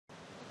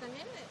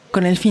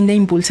con el fin de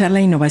impulsar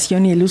la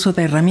innovación y el uso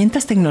de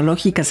herramientas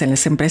tecnológicas en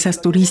las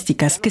empresas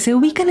turísticas que se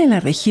ubican en la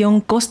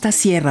región Costa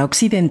Sierra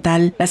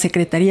Occidental. La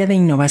Secretaría de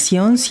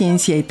Innovación,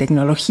 Ciencia y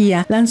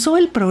Tecnología lanzó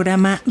el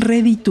programa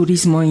Ready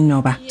Turismo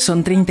Innova.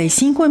 Son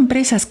 35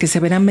 empresas que se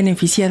verán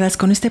beneficiadas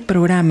con este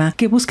programa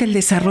que busca el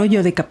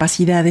desarrollo de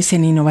capacidades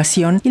en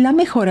innovación y la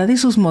mejora de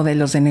sus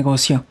modelos de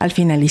negocio. Al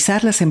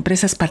finalizar, las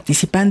empresas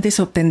participantes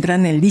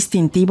obtendrán el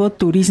distintivo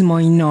Turismo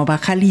Innova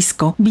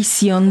Jalisco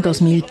Visión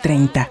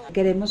 2030.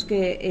 Queremos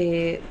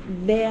que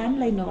vean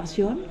la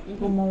innovación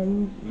como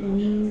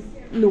un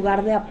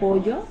lugar de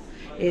apoyo.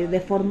 De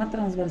forma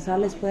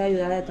transversal les puede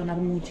ayudar a detonar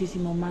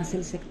muchísimo más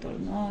el sector,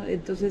 ¿no?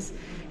 Entonces,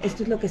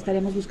 esto es lo que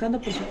estaremos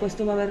buscando. Por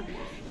supuesto, va a haber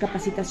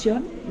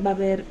capacitación, va a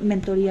haber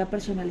mentoría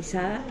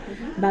personalizada,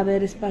 va a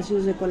haber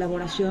espacios de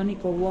colaboración y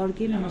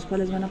coworking en los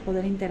cuales van a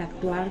poder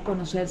interactuar,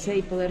 conocerse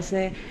y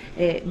poderse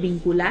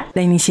vincular.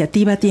 La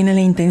iniciativa tiene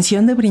la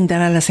intención de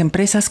brindar a las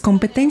empresas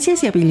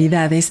competencias y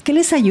habilidades que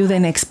les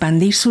ayuden a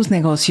expandir sus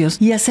negocios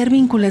y hacer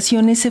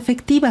vinculaciones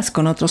efectivas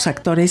con otros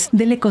actores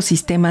del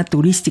ecosistema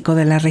turístico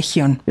de la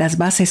región. Las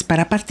bases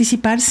para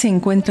participar se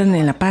encuentran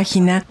en la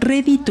página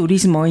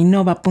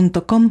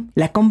readyturismoinnova.com.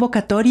 La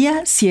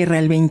convocatoria cierra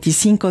el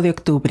 25 de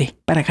octubre.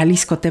 Para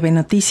Jalisco TV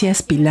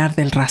Noticias, Pilar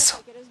del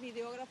Razo.